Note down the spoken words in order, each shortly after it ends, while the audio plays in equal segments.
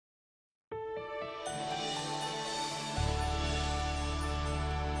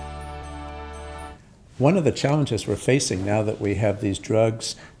One of the challenges we're facing now that we have these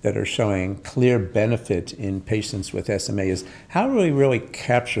drugs that are showing clear benefit in patients with SMA is how do we really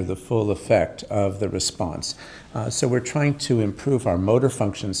capture the full effect of the response? So we're trying to improve our motor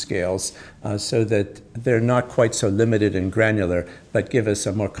function scales so that they're not quite so limited and granular, but give us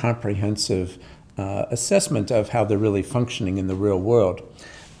a more comprehensive assessment of how they're really functioning in the real world.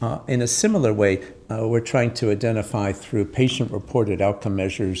 In a similar way, we're trying to identify through patient-reported outcome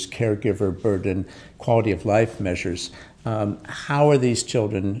measures, caregiver burden, quality of life measures, how are these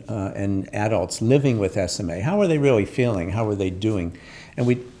children and adults living with SMA? How are they really feeling? How are they doing? And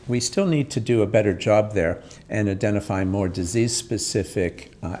we still need to do a better job there and identify more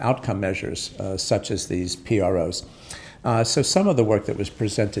disease-specific outcome measures, such as these PROs. So some of the work that was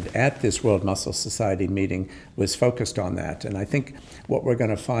presented at this World Muscle Society meeting was focused on that. And I think what we're going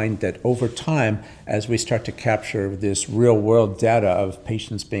to find that over time, as we start to capture this real-world data of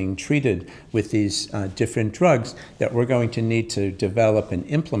patients being treated with these different drugs, that we're going to need to develop and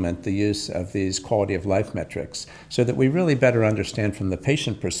implement the use of these quality of life metrics so that we really better understand from the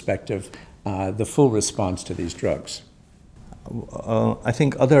patient perspective the full response to these drugs. I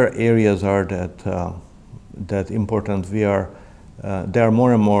think other areas are that important. There are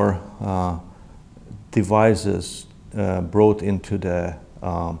more and more devices brought into the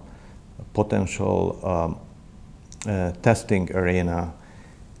potential testing arena,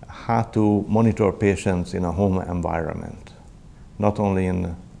 how to monitor patients in a home environment, not only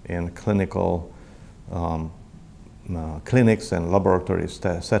in clinical clinics and laboratory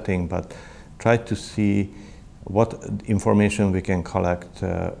setting, but try to see what information we can collect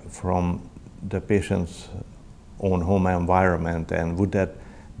from the patient's own home environment, and would that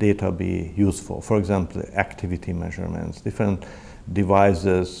data be useful? For example, activity measurements, different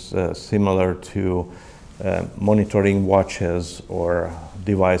devices similar to monitoring watches or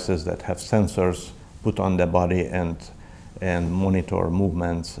devices that have sensors put on the body and monitor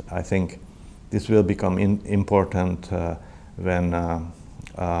movements. I think this will become important when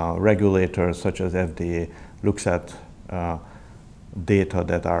regulators such as FDA looks at data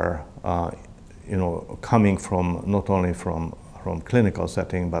that are coming from not only from clinical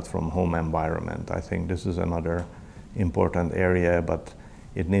setting but from home environment. I think this is another important area, but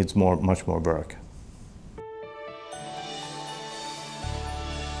it needs much more work.